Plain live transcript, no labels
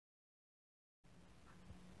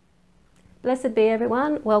Blessed be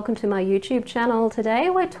everyone, welcome to my YouTube channel. Today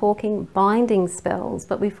we're talking binding spells,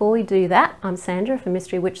 but before we do that, I'm Sandra from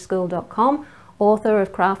mysterywitchschool.com, author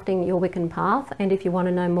of Crafting Your Wiccan Path, and if you want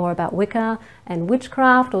to know more about Wicca and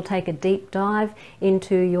witchcraft or take a deep dive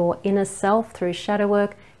into your inner self through shadow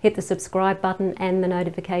work, hit the subscribe button and the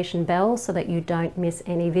notification bell so that you don't miss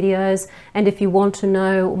any videos. And if you want to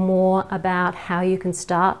know more about how you can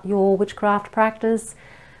start your witchcraft practice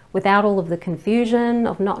without all of the confusion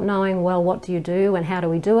of not knowing, well, what do you do and how do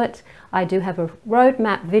we do it, I do have a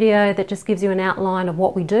roadmap video that just gives you an outline of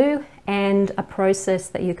what we do and a process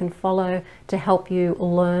that you can follow to help you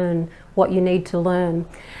learn what you need to learn.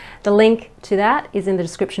 The link to that is in the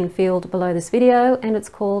description field below this video, and it's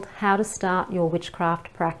called How to Start Your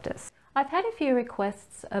Witchcraft Practice. I've had a few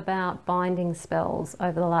requests about binding spells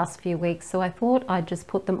over the last few weeks, so I thought I'd just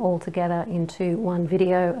put them all together into one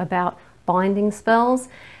video about binding spells.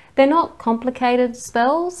 They're not complicated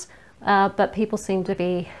spells, but people seem to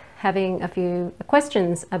be having a few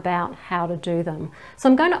questions about how to do them. So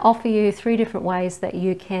I'm going to offer you 3 different ways that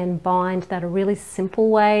you can bind that are really simple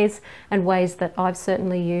ways and ways that I've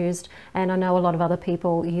certainly used, and I know a lot of other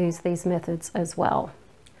people use these methods as well.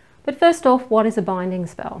 But first off, what is a binding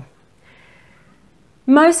spell?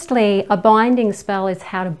 Mostly a binding spell is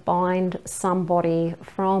how to bind somebody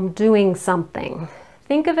from doing something.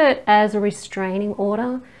 Think of it as a restraining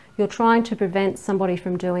order. You're trying to prevent somebody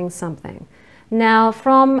from doing something. Now,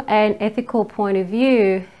 from an ethical point of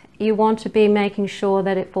view, you want to be making sure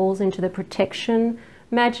that it falls into the protection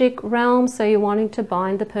magic realm. So you're wanting to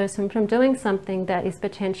bind the person from doing something that is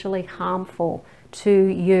potentially harmful to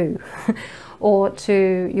you or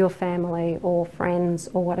to your family or friends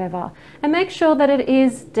or whatever. And make sure that it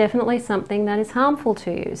is definitely something that is harmful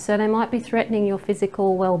to you. So they might be threatening your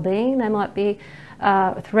physical well-being. They might be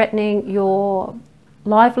threatening your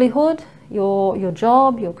livelihood, your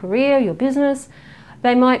job, your career, your business.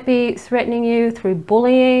 They might be threatening you through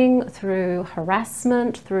bullying, through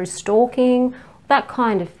harassment, through stalking, that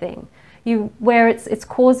kind of thing. Where it's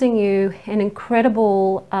causing you an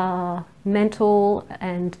incredible mental,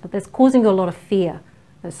 and it's causing you a lot of fear,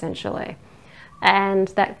 essentially. And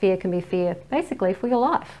that fear can be fear basically for your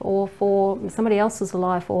life or for somebody else's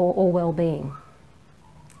life or well-being.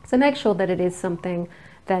 So make sure that it is something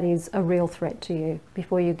that is a real threat to you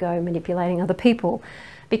before you go manipulating other people,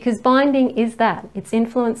 because binding is that, it's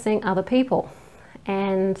influencing other people,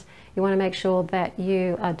 and you want to make sure that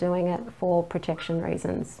you are doing it for protection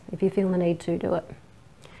reasons if you feel the need to do it.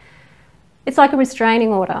 It's like a restraining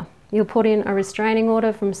order. You'll put in a restraining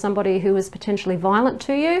order from somebody who is potentially violent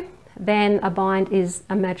to you, then a bind is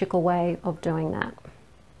a magical way of doing that.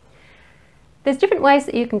 There's different ways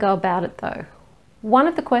that you can go about it though. One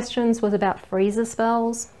of the questions was about freezer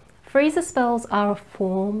spells. Freezer spells are a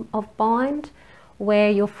form of bind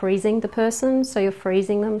where you're freezing the person, so you're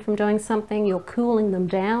freezing them from doing something, you're cooling them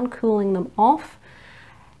down, cooling them off,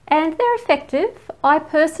 and they're effective. I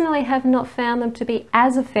personally have not found them to be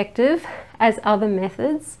as effective as other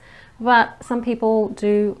methods, but some people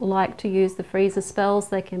do like to use the freezer spells.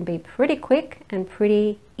 They can be pretty quick and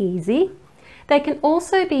pretty easy. They can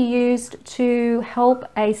also be used to help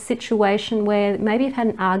a situation where maybe you've had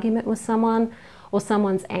an argument with someone, or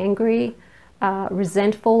someone's angry,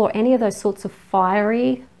 resentful, or any of those sorts of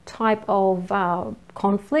fiery type of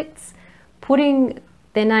conflicts. Putting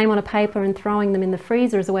their name on a paper and throwing them in the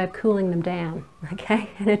freezer is a way of cooling them down, okay,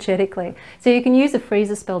 energetically. So you can use a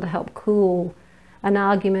freezer spell to help cool an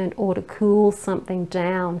argument or to cool something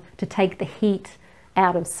down, to take the heat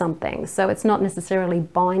out of something. So it's not necessarily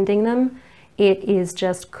binding them. It is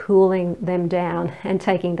just cooling them down and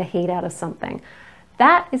taking the heat out of something.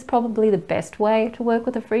 That is probably the best way to work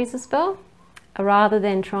with a freezer spell, rather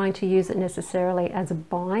than trying to use it necessarily as a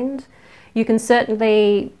bind. You can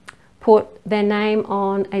certainly put their name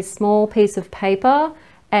on a small piece of paper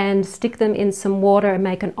and stick them in some water and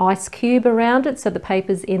make an ice cube around it so the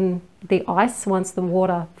paper's in the ice once the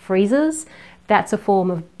water freezes. That's a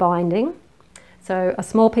form of binding. So a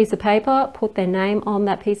small piece of paper, put their name on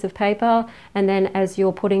that piece of paper, and then as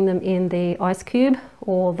you're putting them in the ice cube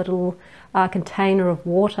or the little container of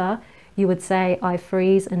water, you would say, I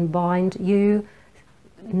freeze and bind you,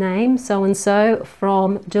 name so-and-so,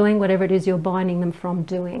 from doing whatever it is you're binding them from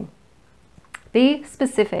doing. Be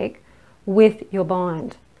specific with your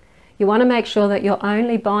bind. You want to make sure that you're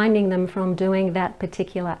only binding them from doing that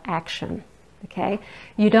particular action, okay?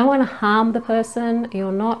 You don't want to harm the person.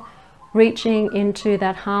 You're not reaching into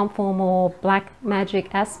that harmful, more black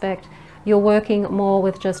magic aspect. You're working more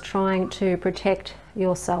with just trying to protect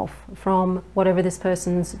yourself from whatever this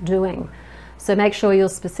person's doing. So make sure you're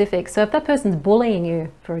specific. So if that person's bullying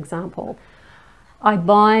you, for example, I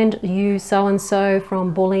bind you so-and-so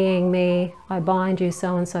from bullying me. I bind you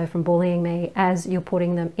so-and-so from bullying me, as you're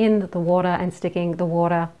putting them in the water and sticking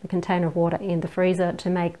the container of water in the freezer to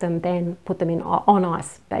make them then put them in on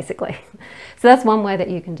ice, basically. So that's one way that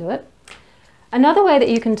you can do it. Another way that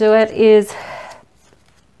you can do it is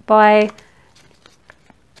by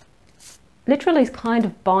literally kind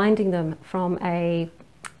of binding them from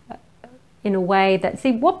in a way that,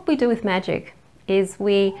 see, what we do with magic is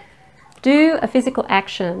we do a physical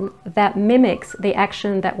action that mimics the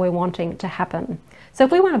action that we're wanting to happen. So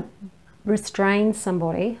if we want to restrain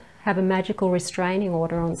somebody, have a magical restraining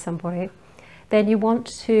order on somebody, then you want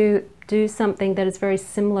to do something that is very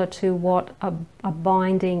similar to what a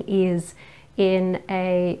binding is in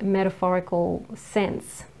a metaphorical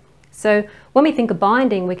sense. So when we think of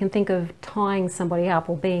binding, we can think of tying somebody up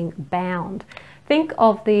or being bound. Think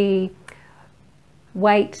of the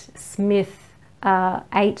Waite Smith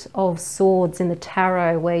 8 of Swords in the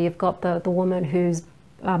tarot, where you've got the woman who's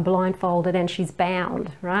blindfolded and she's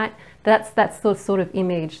bound, right? That's the sort of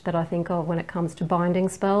image that I think of when it comes to binding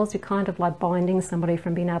spells. You're kind of like binding somebody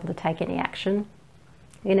from being able to take any action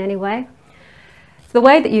in any way. So the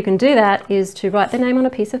way that you can do that is to write the name on a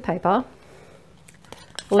piece of paper,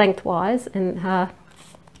 lengthwise, widthwise,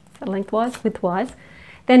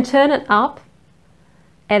 then turn it up,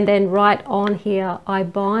 and then write on here, I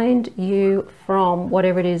bind you from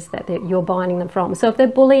whatever it is that you're binding them from. So if they're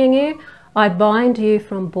bullying you, I bind you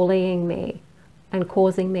from bullying me and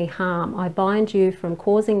causing me harm. I bind you from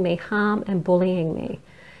causing me harm and bullying me.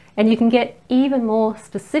 And you can get even more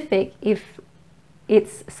specific if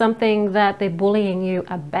it's something that they're bullying you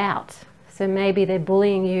about. So maybe they're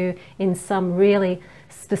bullying you in some really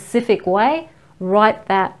specific way. Write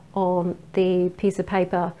that on the piece of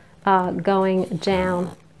paper going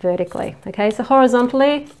down vertically. Okay, so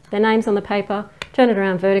horizontally, their name's on the paper, turn it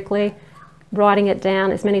around vertically, writing it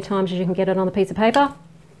down as many times as you can get it on the piece of paper.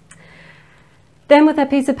 Then with that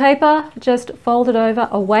piece of paper, just fold it over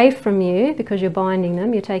away from you, because you're binding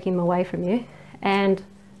them, you're taking them away from you, and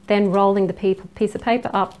then rolling the piece of paper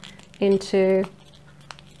up into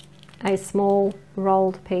a small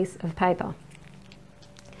rolled piece of paper.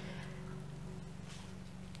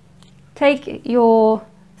 Take your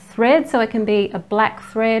thread, so it can be a black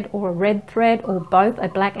thread or a red thread or both, a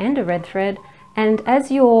black and a red thread, and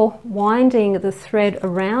as you're winding the thread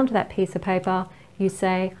around that piece of paper, you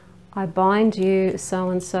say, I bind you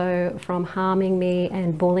so-and-so from harming me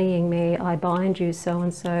and bullying me. I bind you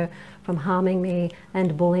so-and-so from harming me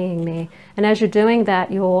and bullying me. And as you're doing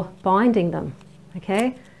that, you're binding them,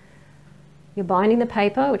 okay? You're binding the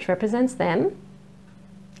paper, which represents them,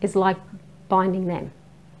 is like binding them.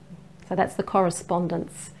 So that's the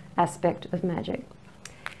correspondence aspect of magic.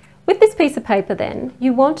 With this piece of paper then,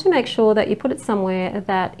 you want to make sure that you put it somewhere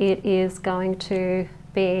that it is going to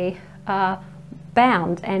be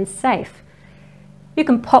bound and safe. You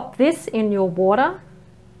can pop this in your water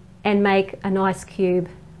and make an ice cube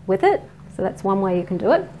with it. So that's one way you can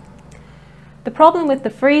do it. The problem with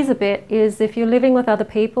the freezer bit is if you're living with other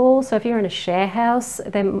people, so if you're in a share house,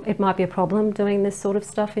 then it might be a problem doing this sort of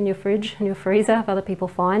stuff in your fridge and your freezer. If other people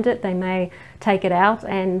find it, they may take it out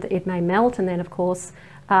and it may melt, and then of course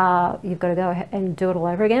you've got to go ahead and do it all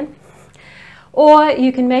over again. Or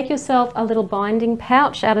you can make yourself a little binding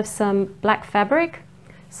pouch out of some black fabric,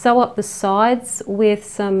 sew up the sides with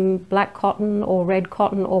some black cotton or red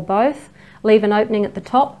cotton or both, leave an opening at the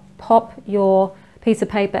top, pop your piece of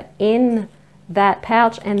paper in that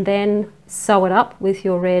pouch and then sew it up with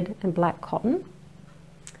your red and black cotton.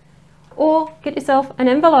 Or get yourself an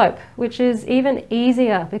envelope, which is even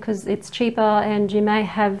easier because it's cheaper, and you may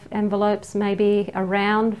have envelopes maybe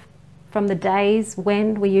around from the days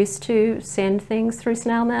when we used to send things through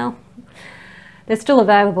snail mail. They're still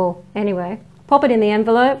available anyway. Pop it in the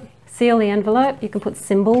envelope, seal the envelope. You can put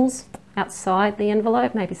symbols outside the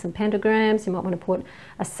envelope, maybe some pentagrams. You might want to put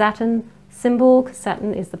a Saturn symbol, because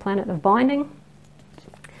Saturn is the planet of binding.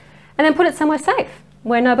 And then put it somewhere safe,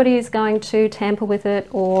 where nobody is going to tamper with it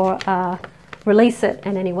or release it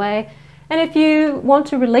in any way. And if you want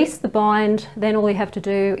to release the bind, then all you have to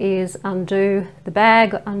do is undo the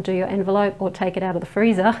bag, undo your envelope, or take it out of the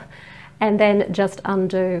freezer, and then just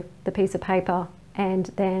undo the piece of paper, and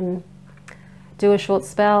then do a short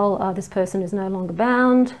spell. This person is no longer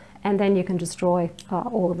bound, and then you can destroy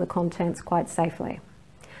all of the contents quite safely.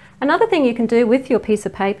 Another thing you can do with your piece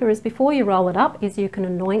of paper is, before you roll it up, is you can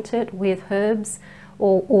anoint it with herbs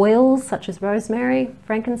or oils such as rosemary,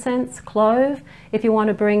 frankincense, clove. If you want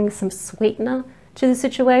to bring some sweetener to the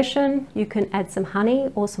situation, you can add some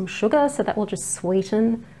honey or some sugar, so that will just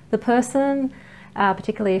sweeten the person.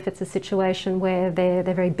 particularly if it's a situation where they're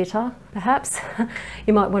very bitter, perhaps.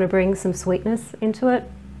 You might want to bring some sweetness into it.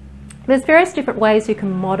 There's various different ways you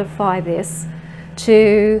can modify this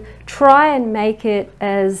to try and make it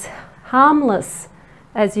as harmless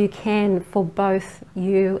as you can for both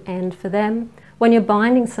you and for them. When you're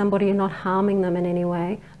binding somebody, you're not harming them in any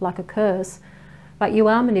way, like a curse, but you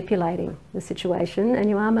are manipulating the situation and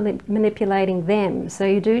you are manipulating them. So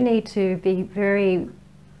you do need to be very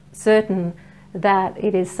certain that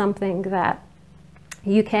it is something that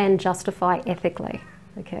you can justify ethically,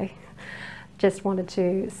 okay? Just wanted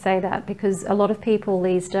to say that because a lot of people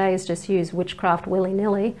these days just use witchcraft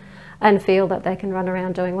willy-nilly and feel that they can run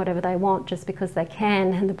around doing whatever they want just because they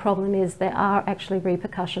can. And the problem is there are actually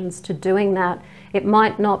repercussions to doing that. It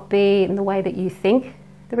might not be in the way that you think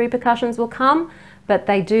the repercussions will come, but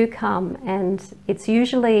they do come, and it's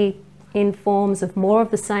usually in forms of more of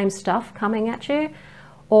the same stuff coming at you,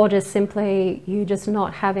 or just simply you just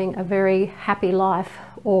not having a very happy life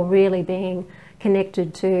or really being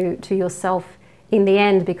connected to yourself in the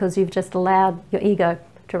end because you've just allowed your ego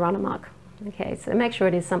to run amok. Okay, so make sure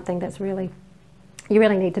it is something that's you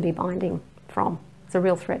really need to be binding from. It's a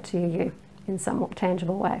real threat to you in some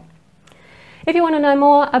tangible way. If you want to know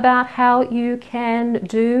more about how you can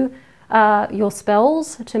do your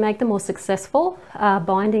spells to make them more successful,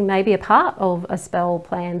 binding may be a part of a spell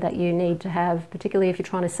plan that you need to have, particularly if you're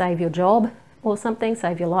trying to save your job or something,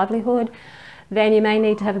 save your livelihood. Then you may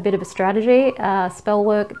need to have a bit of a strategy. Spell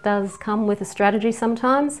work does come with a strategy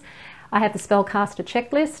sometimes. I have the Spellcaster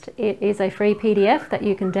Checklist. It is a free PDF that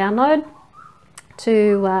you can download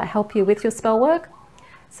to help you with your spell work.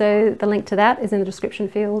 So the link to that is in the description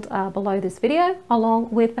field below this video,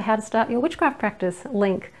 along with the How to Start Your Witchcraft Practice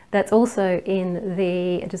link that's also in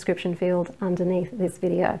the description field underneath this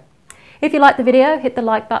video. If you like the video, hit the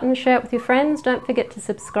like button, share it with your friends. Don't forget to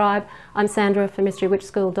subscribe. I'm Sandra from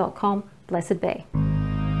mysterywitchschool.com. Blessed be.